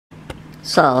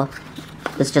So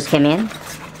this just came in.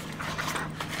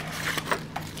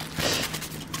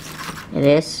 It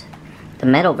is the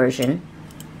metal version.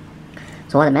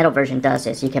 So what the metal version does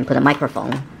is you can put a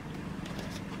microphone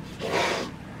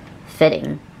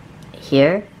fitting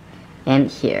here and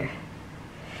here.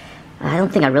 I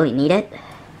don't think I really need it,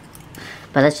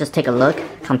 but let's just take a look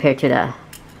compared to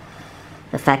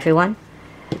the factory one.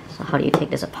 So how do you take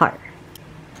this apart?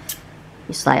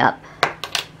 You slide up.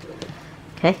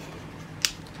 Okay.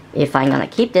 If I'm gonna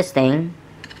keep this thing,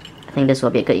 I think this will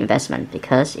be a good investment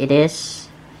because it is,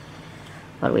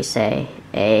 what do we say,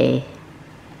 a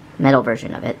metal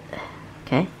version of it.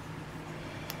 Okay.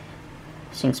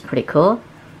 Seems pretty cool.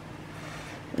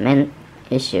 The main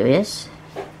issue is,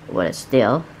 will it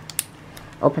still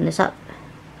open this up?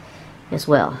 Yes,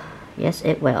 will. Yes,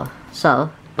 it will.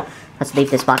 So let's leave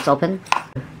this box open.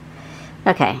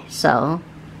 Okay, so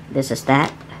this is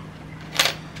that.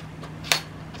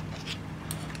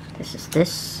 This is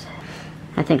this.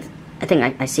 I think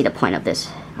I see the point of this.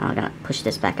 I'm gonna push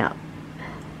this back out.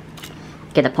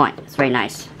 Get the point. It's very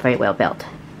nice, very well built.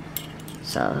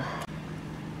 So,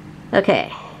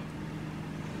 okay.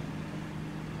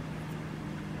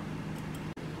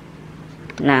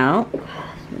 Now,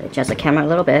 adjust the camera a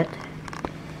little bit.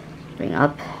 Bring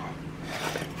up.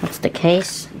 That's the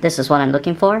case. This is what I'm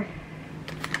looking for.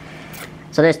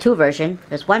 So there's two versions.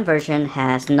 There's one version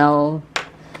has no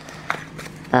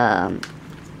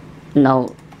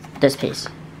this piece.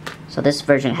 So this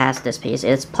version has this piece.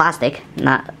 It's plastic,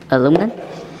 not aluminum.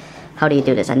 How do you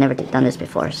do this? I've never done this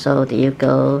before. So do you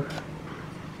go,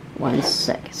 one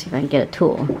sec, see if I can get a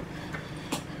tool.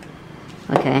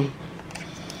 Okay.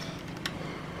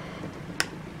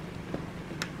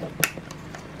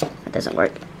 That doesn't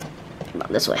work.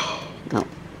 About this way. No.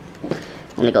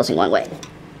 Only goes in one way.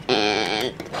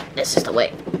 And this is the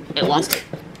way it wants to.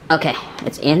 Okay,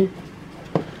 it's in.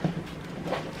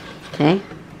 Okay.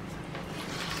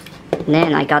 And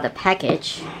then I got the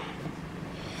package.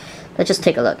 Let's just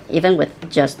take a look. Even with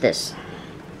just this.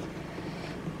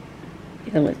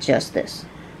 Even with just this.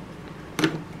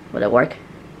 Would it work?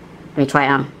 Let me try it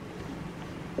on.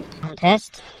 Sound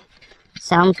test.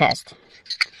 Sound test.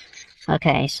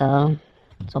 Okay, so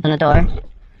let's open the door.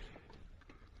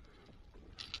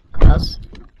 Close.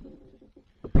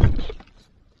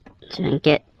 So I can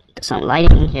get some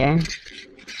lighting in here.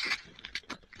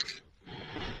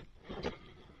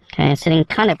 Okay, it's sitting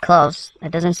kind of close.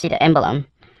 It doesn't see the emblem.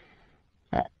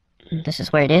 But this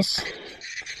is where it is.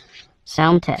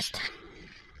 Sound test.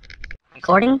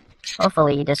 Recording.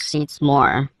 Hopefully this seats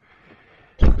more.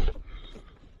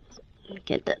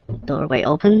 Get the doorway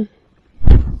open.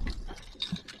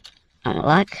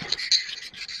 Unlock.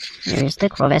 Here is the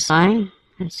Corvette sign.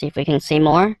 Let's see if we can see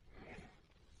more.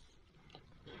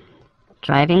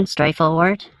 Driving straight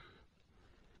forward.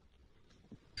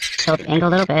 Tilt the angle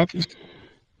a little bit.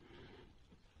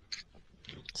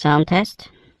 Sound test.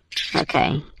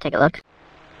 Okay, take a look.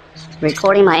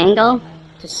 Recording my angle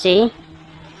to see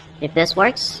if this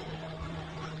works.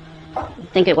 I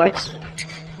think it works.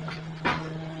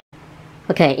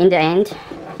 Okay, in the end,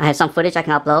 I have some footage I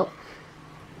can upload.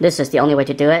 This is the only way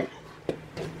to do it.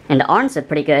 And the arms are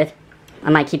pretty good.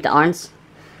 I might keep the arms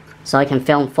so I can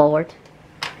film forward.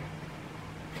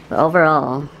 But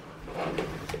overall,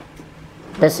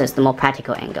 this is the more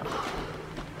practical angle.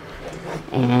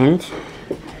 And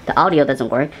the audio doesn't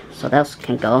work, so those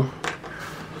can go.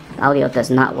 The audio does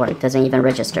not work, doesn't even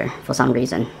register for some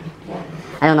reason.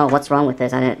 I don't know what's wrong with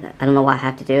this. I don't know what I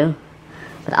have to do,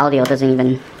 but the audio doesn't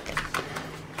even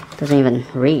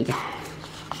read.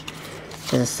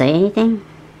 Does it say anything?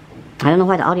 I don't know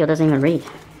why the audio doesn't even read.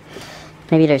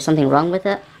 Maybe there's something wrong with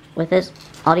it, with this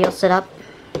audio setup.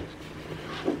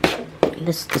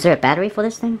 Is there a battery for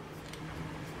this thing?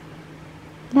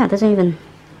 Yeah, it doesn't even,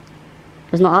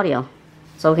 there's no audio.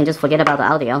 So we can just forget about the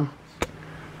audio.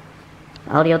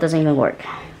 The audio doesn't even work.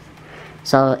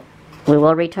 So we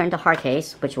will return the hard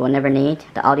case, which we'll never need.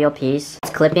 The audio piece.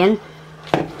 Let's clip in.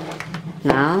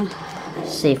 Now,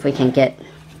 see if we can get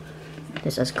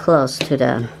this as close to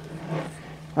the,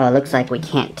 oh, it looks like we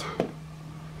can't.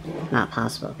 Not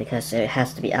possible because it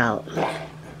has to be out a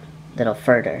little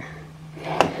further.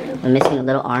 We're missing a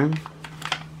little arm.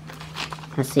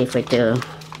 Let's see if we do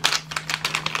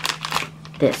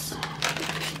this.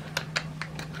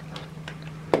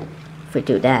 If we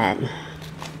do that,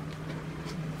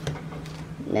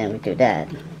 then we do that.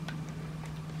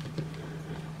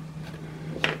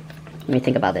 Let me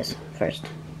think about this first.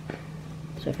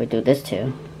 So if we do this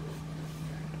too.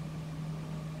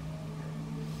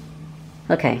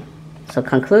 Okay, so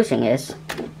conclusion is,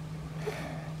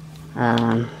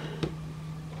 I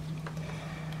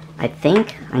I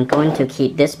think I'm going to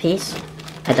keep this piece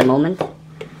at the moment.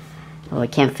 Well, we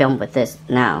can't film with this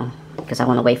now because I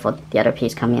want to wait for the other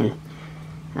piece come in.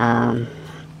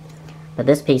 But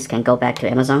this piece can go back to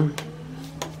Amazon.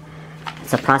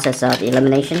 It's a process of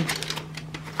elimination.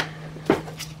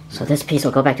 So this piece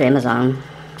will go back to Amazon.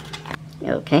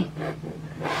 Okay.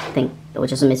 I think we're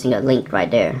just missing a link right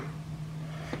there.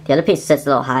 The other piece sits a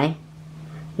little high.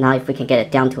 Now if we can get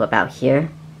it down to about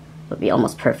here, it would be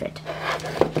almost perfect.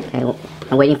 Okay,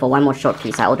 I'm waiting for one more short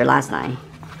piece I ordered last night.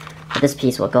 But this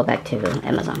piece will go back to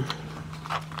Amazon.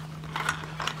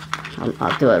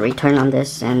 I'll do a return on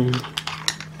this and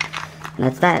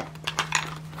that's that.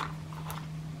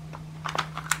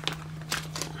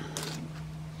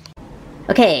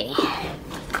 Okay,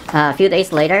 a few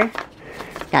days later,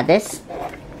 got this.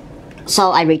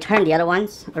 So I returned the other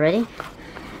ones already.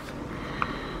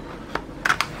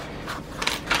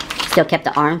 Still kept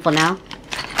the arm for now.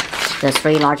 This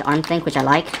very large arm thing, which I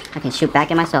like. I can shoot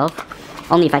back at myself,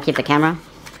 only if I keep the camera.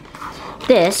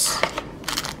 This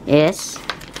is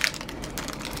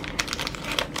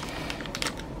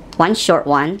one short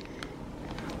one,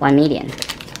 one medium,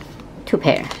 2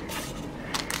 pair.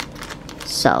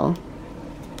 So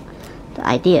the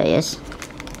idea is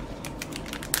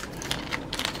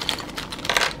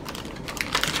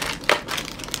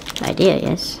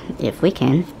if we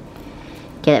can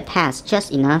get it past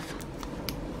just enough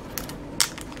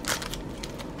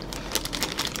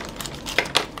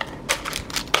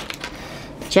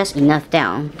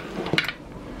down,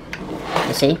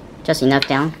 you see, just enough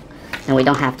down, and we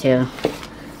don't have to,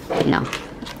 you know,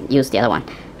 use the other one.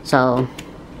 So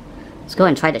let's go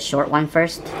and try the short one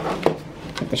first.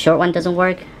 If the short one doesn't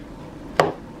work,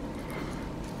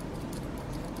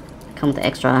 come with the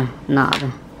extra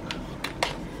knob.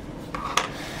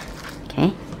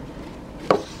 Okay.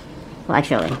 Well,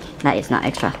 actually, that is not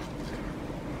extra.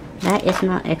 That is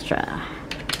not extra.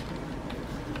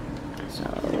 So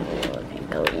we can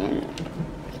go in.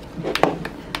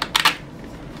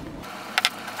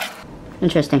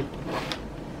 Interesting.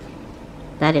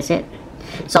 That is it.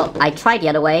 So I tried the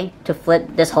other way to flip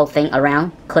this whole thing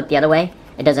around, clip the other way.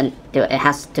 It doesn't do it. It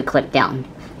has to clip down.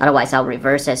 Otherwise, I'll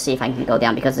reverse it, see if I can go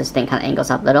down, because this thing kind of angles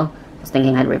up a little. I was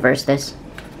thinking I'd reverse this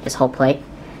whole plate.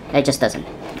 It just doesn't.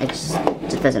 It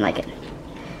just doesn't like it.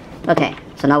 Okay,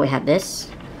 so now we have this.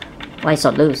 Why so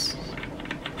loose?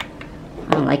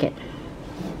 I don't like it.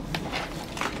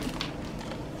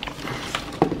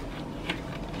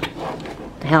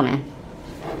 The hell, man.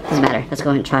 Doesn't matter. Let's go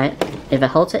ahead and try it. If it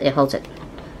holds it, it holds it.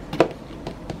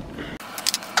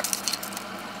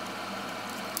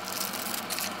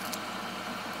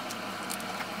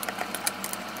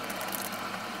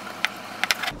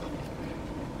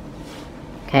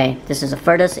 Okay, this is the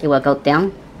furthest it will go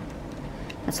down.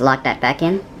 Let's lock that back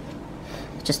in.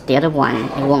 Just the other one,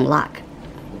 it won't lock.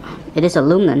 It is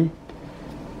aluminum,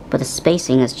 but the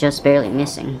spacing is just barely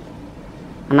missing.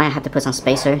 I might have to put some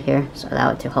spacer here so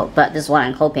allow it to hold. But this is what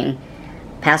I'm hoping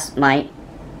past my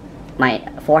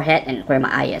forehead and where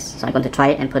my eye is. So I'm going to try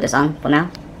it and put this on for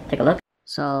now. Take a look.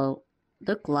 So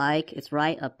look like it's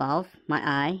right above my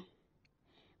eye,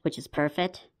 which is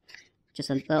perfect. Just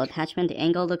a little attachment. The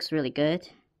angle looks really good.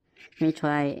 Let me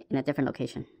try in a different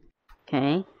location.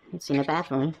 Okay, it's in the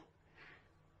bathroom.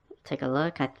 Take a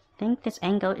look. I think this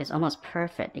angle is almost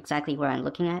perfect, exactly where I'm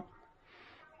looking at.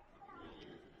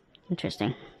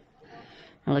 Interesting.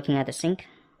 I'm looking at the sink.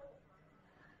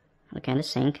 Looking at the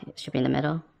sink, it should be in the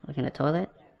middle. Looking at the toilet,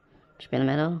 it should be in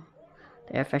the middle.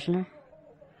 The air freshener,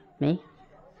 me.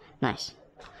 Nice.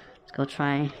 Let's go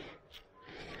try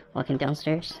walking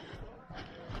downstairs.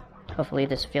 Hopefully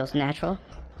this feels natural.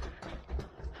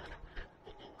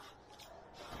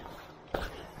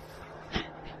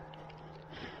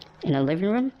 In the living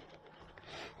room,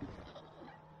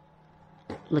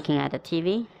 looking at the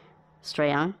TV,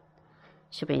 straight on,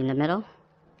 should be in the middle.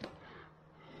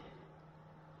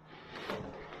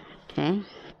 Okay,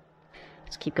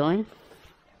 let's keep going.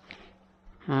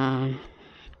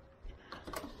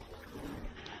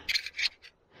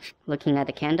 Looking at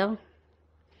the candle.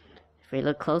 If we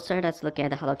look closer, let's look at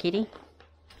the Hello Kitty.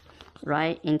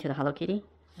 Right into the Hello Kitty.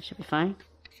 That should be fine.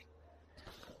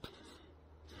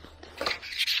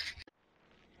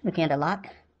 Looking at the lock.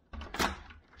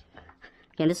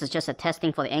 Again, this is just a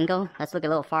testing for the angle. Let's look a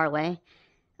little far away.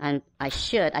 And I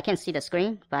can't see the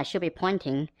screen, but I should be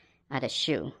pointing at the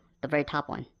shoe, the very top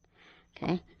one.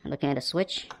 Okay, I'm looking at the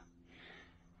switch.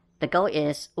 The goal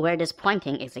is where this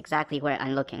pointing is exactly where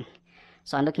I'm looking.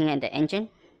 So I'm looking at the engine,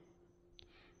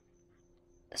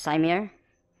 the side mirror,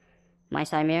 my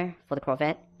side mirror for the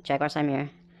Corvette, Jaguar side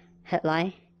mirror,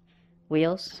 headlight,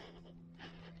 wheels,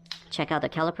 check out the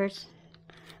calipers.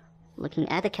 Looking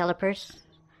at the calipers.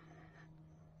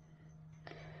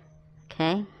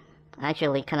 Okay,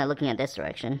 actually kind of looking at this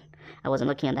direction. I wasn't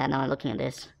looking at that, now I'm looking at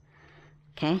this.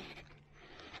 Okay,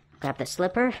 grab the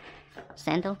slipper,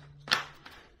 sandal,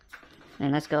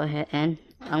 and let's go ahead and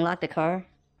unlock the car.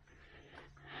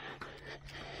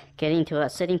 Get into a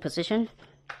sitting position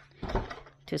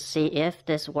to see if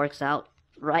this works out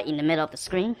right in the middle of the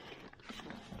screen.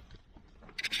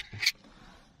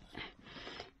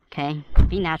 Okay,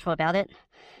 be natural about it.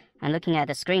 I'm looking at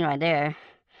the screen right there,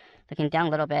 looking down a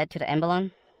little bit to the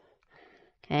emblem.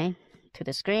 Okay, to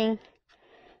the screen,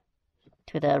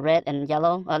 to the red and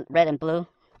yellow, red and blue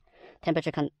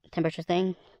temperature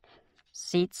thing.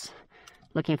 Seats,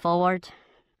 looking forward.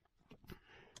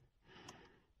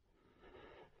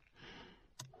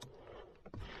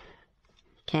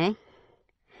 Okay.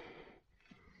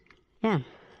 Yeah.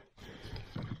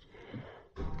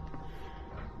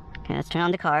 Okay, let's turn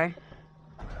on the car.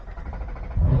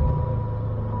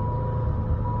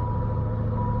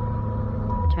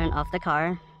 Turn off the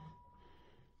car.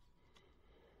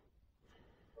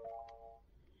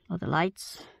 All the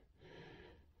lights.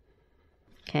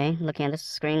 Okay, looking at this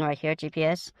screen right here,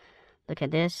 GPS. Look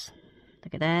at this.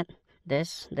 Look at that.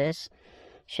 This.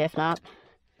 Shift knob.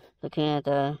 Looking at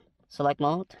the select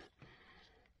mode.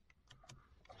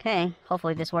 Okay,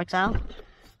 hopefully this works out.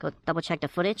 Go double check the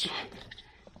footage.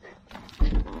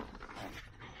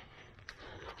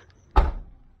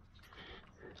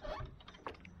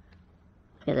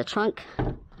 Here's the trunk.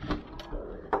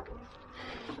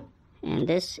 And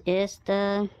this is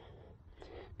the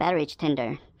battery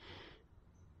extender.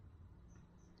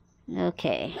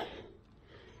 Okay.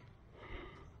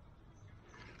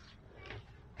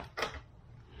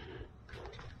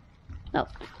 Oh,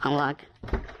 unlock.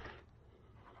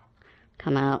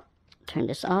 Come out, turn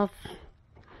this off.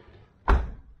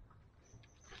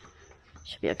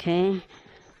 Should be okay.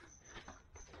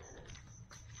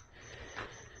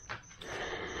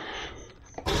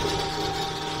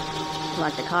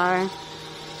 Lock the car.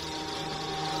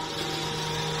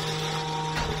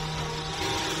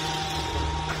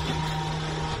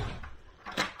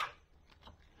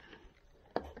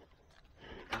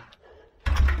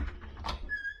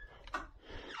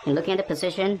 And looking at the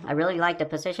position, I really like the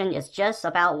position. It's just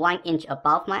about 1 inch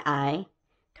above my eye.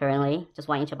 Currently, just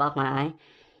 1 inch above my eye.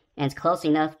 And it's close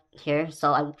enough here,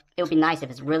 so it would be nice if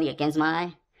it's really against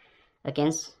my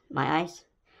eyes.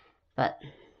 But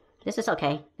this is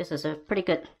okay. This is a pretty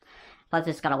good. Plus,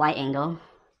 it's got a wide angle.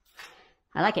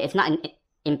 I like it. It's not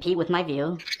impede with my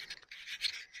view.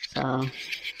 So,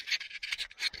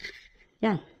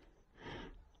 yeah.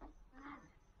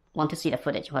 Want to see the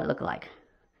footage, what it look like.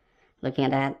 Looking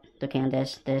at that, looking at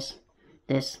this.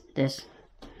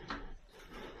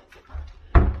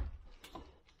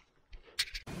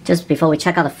 Just before we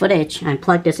check out the footage, I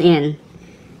plug this in,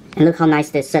 and look how nice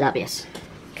this setup is.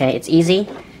 Okay, it's easy,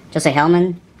 just a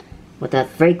helmet with a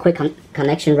very quick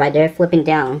connection right there, flipping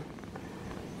down,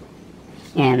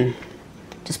 and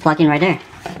just plug in right there.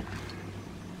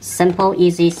 Simple,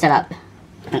 easy setup,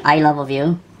 an eye level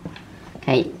view.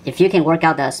 Okay, if you can work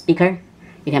out the speaker,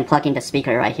 you can plug in the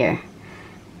speaker right here.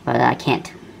 But I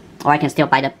can't. Or I can still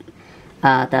buy the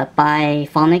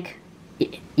biphonic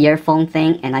earphone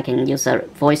thing, and I can use a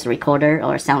voice recorder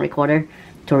or a sound recorder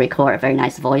to record a very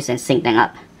nice voice and sync them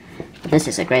up. This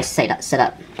is a great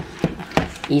setup.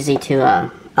 Easy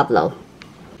to upload.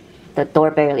 The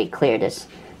door barely cleared this,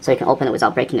 so you can open it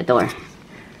without breaking the door.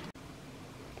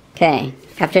 Okay,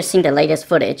 after seeing the latest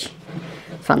footage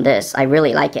from this, I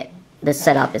really like it. This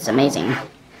setup is amazing.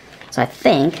 So I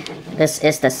think this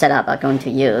is the setup I'm going to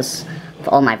use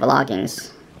for all my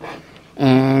vloggings.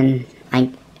 And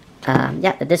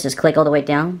yeah, this is click all the way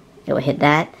down. It will hit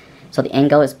that. So the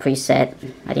angle is preset.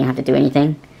 I didn't have to do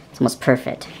anything. It's almost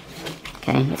perfect.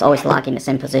 Okay, it's always locked in the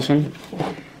same position.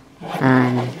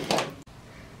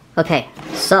 Okay,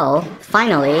 so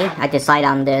finally I decided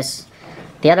on this.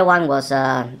 The other one was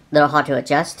a little hard to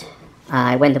adjust.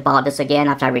 I went to buy this again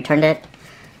after I returned it.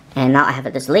 And now I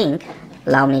have this link.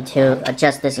 Allow me to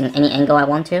adjust this in any angle I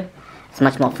want to. It's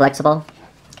much more flexible,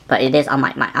 but it is on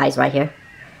my eyes right here.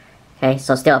 Okay,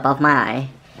 so still above my eye,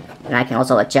 and I can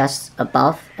also adjust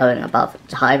above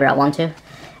however I want to.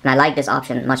 And I like this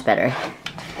option much better.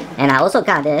 And I also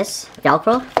got this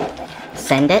Velcro.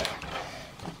 Send it.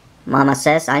 Mama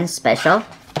says I'm special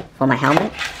for my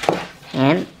helmet.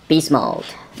 And beast mode.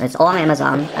 It's all on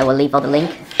Amazon. I will leave all the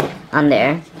link on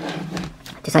there.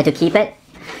 Decided to keep it.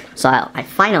 So I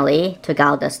finally took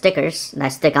out the stickers and I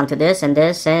stick onto this and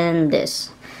this and this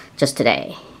just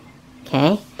today.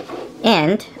 Okay,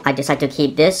 and I decided to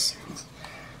keep this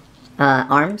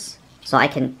arms So I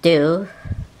can do,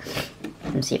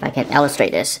 let me see if I can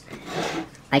illustrate this.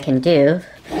 I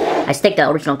stick the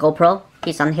original GoPro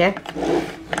piece on here,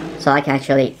 so I can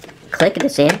actually click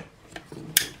this in,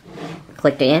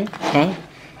 okay,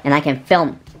 and I can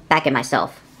film back at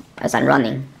myself as I'm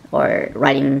running or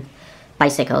riding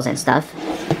bicycles and stuff.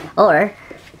 Or,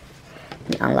 let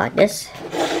me unlock this,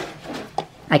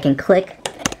 I can click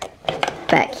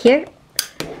back here,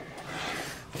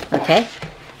 okay.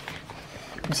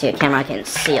 Let's see if the camera can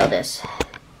see all this.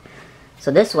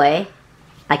 So this way,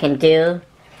 I can do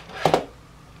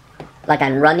like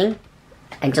I'm running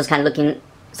and just kind of looking.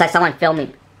 It's like someone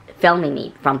filming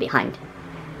me from behind.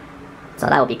 So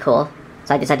that would be cool.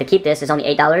 So I decided to keep this. It's only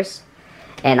 $8,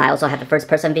 and I also have the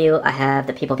first-person view. I have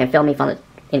the people can film me from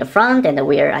in the front and the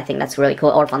rear. I think that's really cool,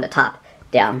 or from the top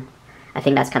down. I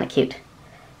think that's kind of cute.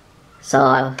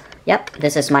 So yep,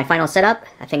 this is my final setup.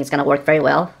 I think it's gonna work very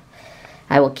well.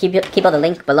 I will keep all the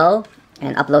link below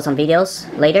and upload some videos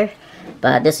later.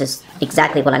 But this is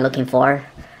exactly what I'm looking for.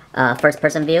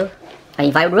 First-person view. And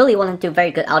if I really want to do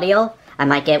very good audio, I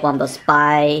might get one of those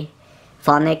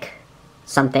biphonic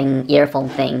something earphone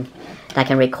thing that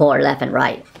can record left and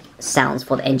right sounds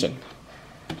for the engine.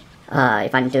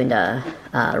 If I'm doing the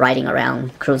riding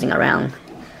around, cruising around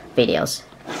videos.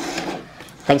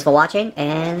 Thanks for watching,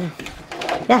 and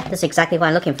yeah, this is exactly what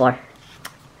I'm looking for.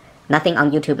 Nothing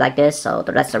on YouTube like this, so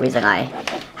that's the reason I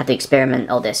have to experiment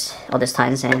all this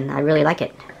times, and I really like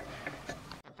it.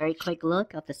 A very quick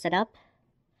look of the setup.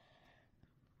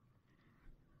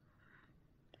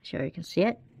 Sure you can see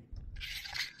it.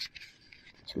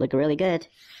 Should look really good.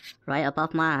 Right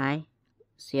above my eye.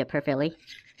 See it perfectly.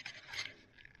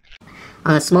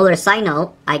 On a smaller side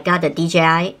note, I got the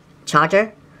DJI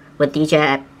charger with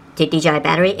DJI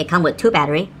battery. It comes with 2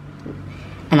 batteries.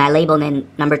 And I labeled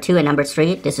in number 2 and number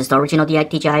 3. This is the original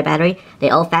DJI battery.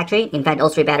 They're all factory. In fact, all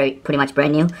 3 batteries pretty much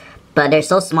brand new. But they're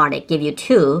so smart, they give you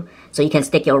 2, so you can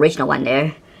stick your original one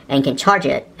there and you can charge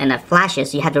it. And it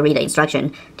flashes. You have to read the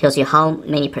instruction. Tells you how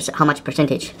much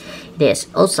percentage it is.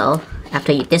 Also,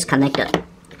 after you disconnect it,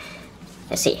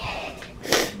 let's see.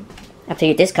 After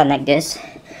you disconnect this,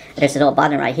 there's a little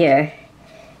button right here,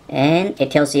 and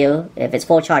it tells you if it's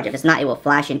full charge. If it's not, it will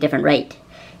flash in different rate.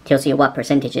 Tells you what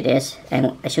percentage it is,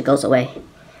 and it should goes away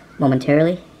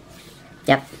momentarily.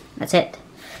 Yep, that's it.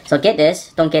 So get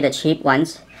this, don't get the cheap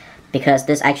ones, because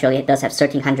this actually does have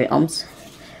 1300 ohms.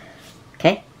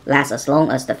 Okay, lasts as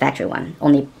long as the factory one,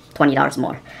 only $20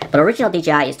 more. But original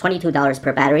DJI is $22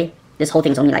 per battery. This whole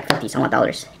thing's only like 50 some odd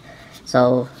dollars.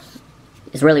 So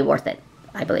it's really worth it,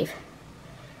 I believe.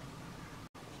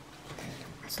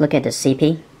 Let's look at the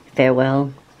CP,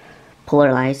 Freewell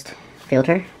polarized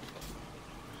filter.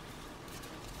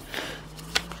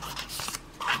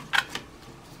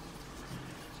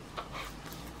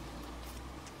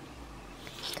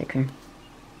 Sticker.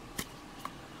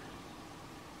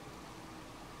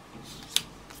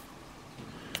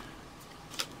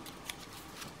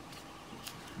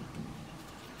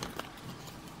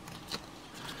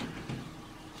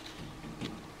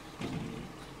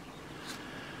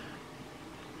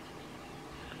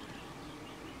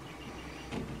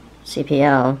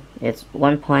 CPL, it's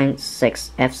 1.6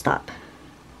 f-stop.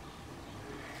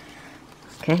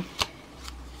 Okay.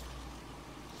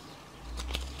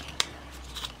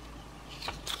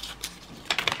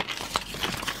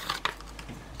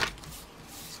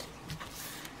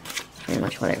 Pretty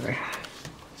much whatever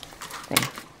thing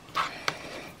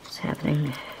is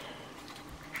happening.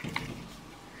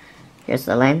 Here's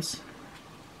the lens.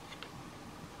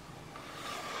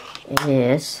 It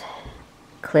is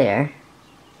clear,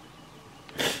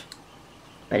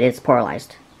 but it's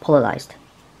polarized.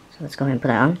 So let's go ahead and put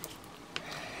that on.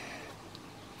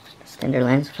 Standard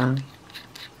lens from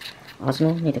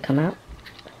Osmo need to come out.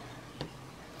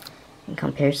 In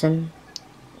comparison,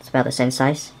 it's about the same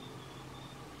size.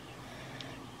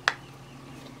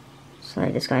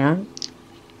 Slide this guy on.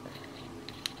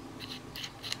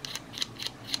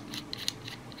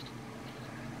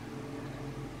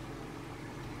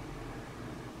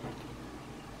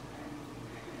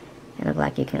 And the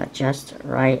black you can adjust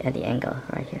right at the angle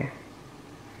right here.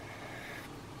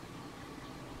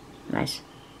 Nice.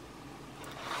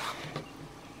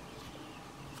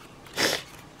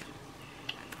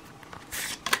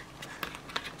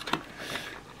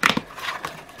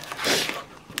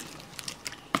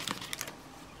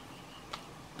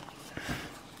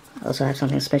 I also have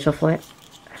something special for it.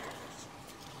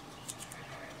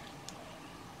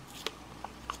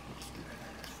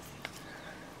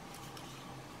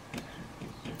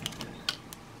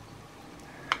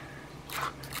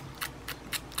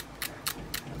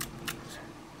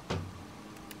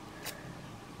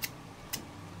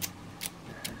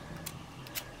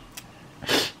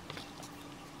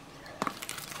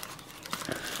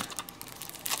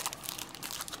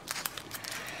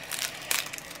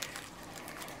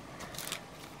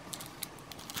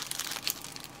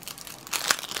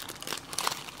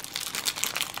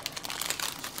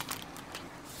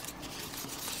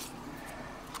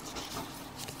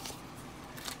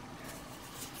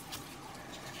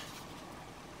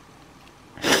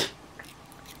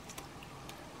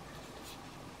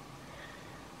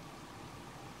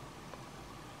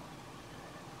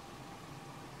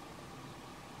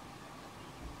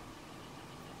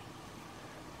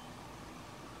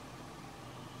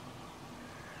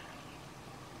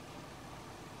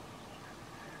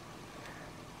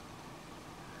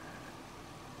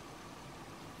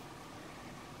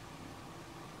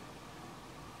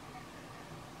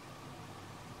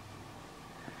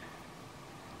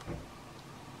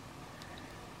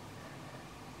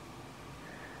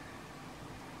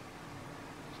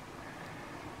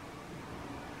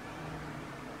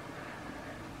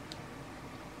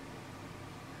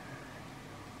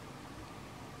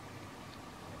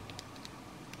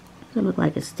 Doesn't look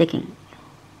like it's sticking.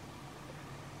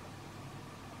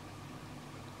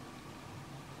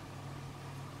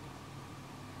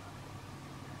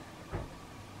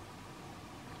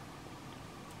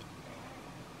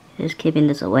 Just keeping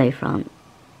this away from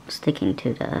sticking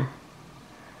to the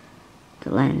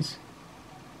lens.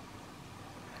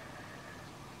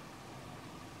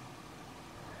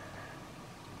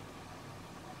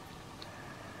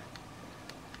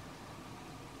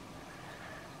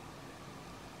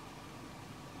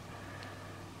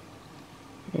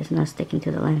 It is not sticking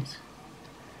to the lens.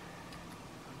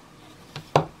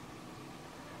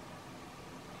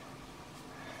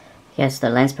 Yes, the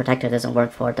lens protector doesn't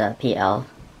work for the PL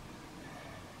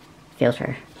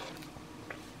filter.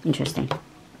 Interesting.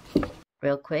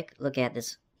 Real quick, look at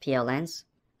this PL lens.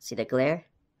 See the glare?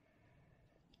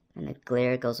 And the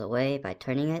glare goes away by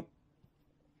turning it.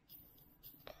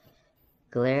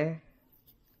 Glare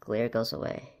goes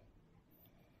away.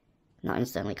 Not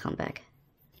instantly come back.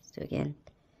 Let's do it again.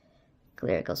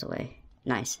 Glare goes away.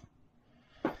 Nice.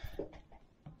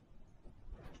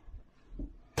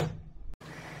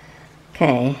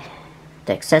 Okay,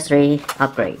 the accessory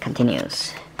upgrade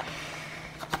continues.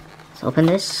 Let's open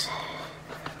this.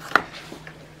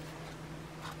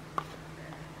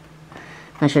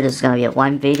 Not sure this is gonna be a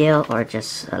one video or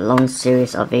just a long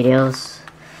series of videos,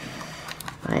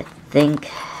 but I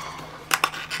think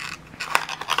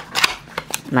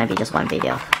it might be just one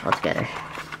video altogether.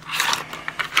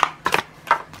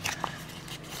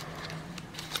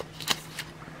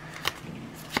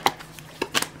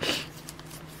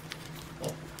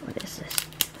 What is this?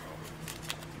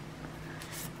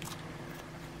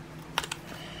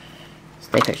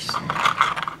 Stickers.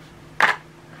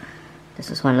 This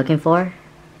is what I'm looking for.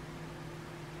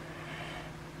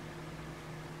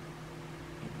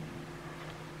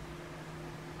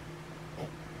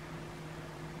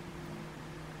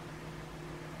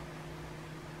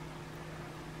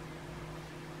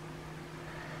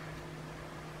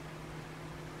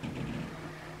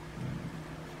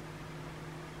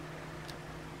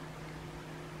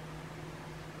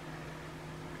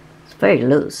 Very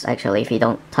loose actually if you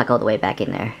don't tuck all the way back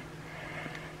in there.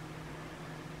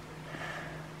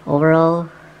 Overall,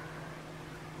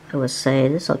 I would say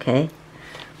this is okay.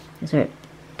 Is there a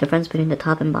difference between the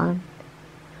top and bottom?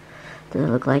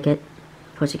 Doesn't look like it.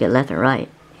 Of course you get left and right.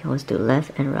 You always do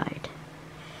left and right.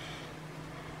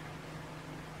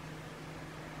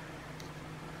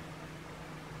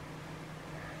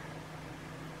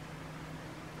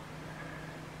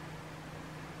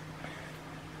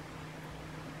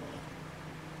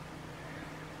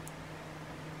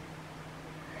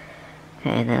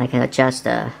 Okay, and then I can adjust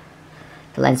the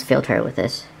lens filter with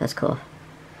this. That's cool.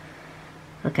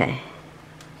 Okay,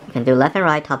 you can do left and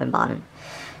right, top and bottom.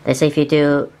 They say if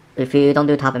you don't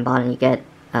do top and bottom, you get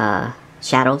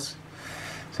shadows.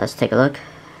 So let's take a look.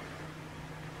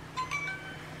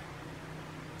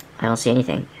 I don't see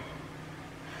anything.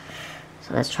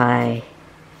 So let's try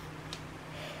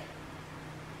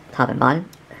top and bottom.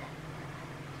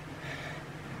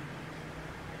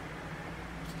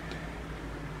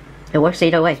 It works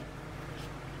either way.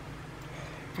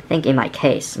 I think in my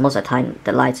case, most of the time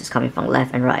the light is coming from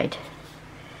left and right.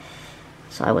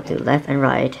 So I would do left and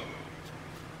right.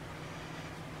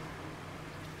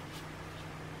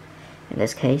 In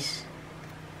this case.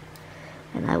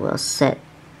 And I will set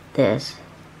this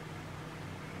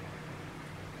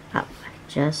up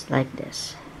just like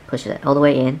this. Push it all the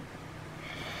way in.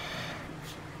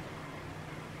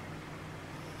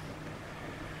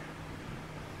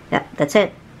 Yep, that's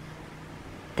it.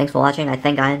 Thanks for watching. I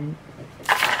think I'm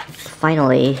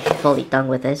finally fully done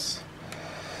with this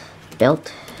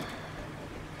build.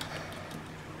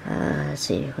 Let's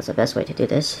see, what's the best way to do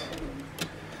this?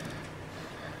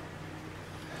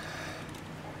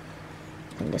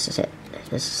 I think this is it.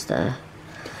 This is the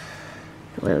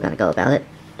way we're gonna go about it.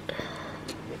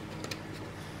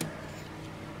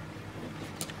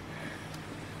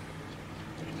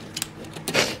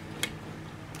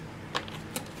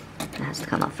 It has to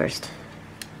come out first.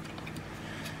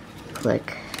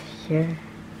 Click here,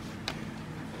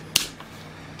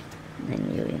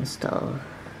 then you install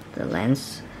the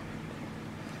lens.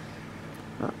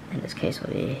 Well, in this case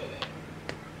will be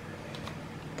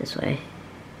this way.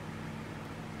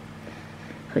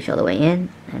 Push all the way in,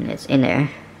 and it's in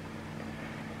there.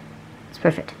 It's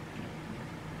perfect.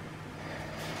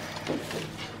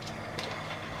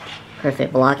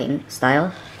 Perfect blocking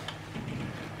style.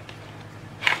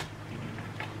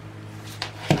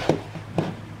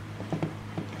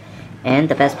 And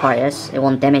the best part is, it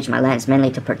won't damage my lens,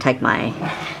 mainly to protect my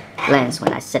lens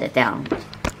when I set it down.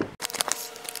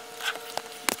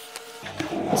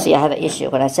 You see, I have an issue.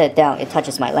 When I set it down, it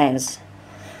touches my lens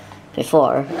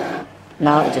before.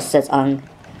 Now it just sits on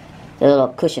the little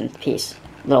cushion piece,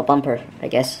 little bumper, I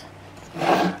guess.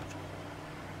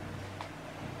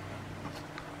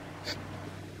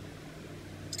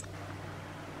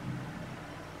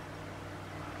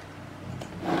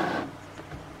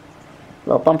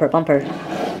 Little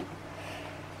bumper.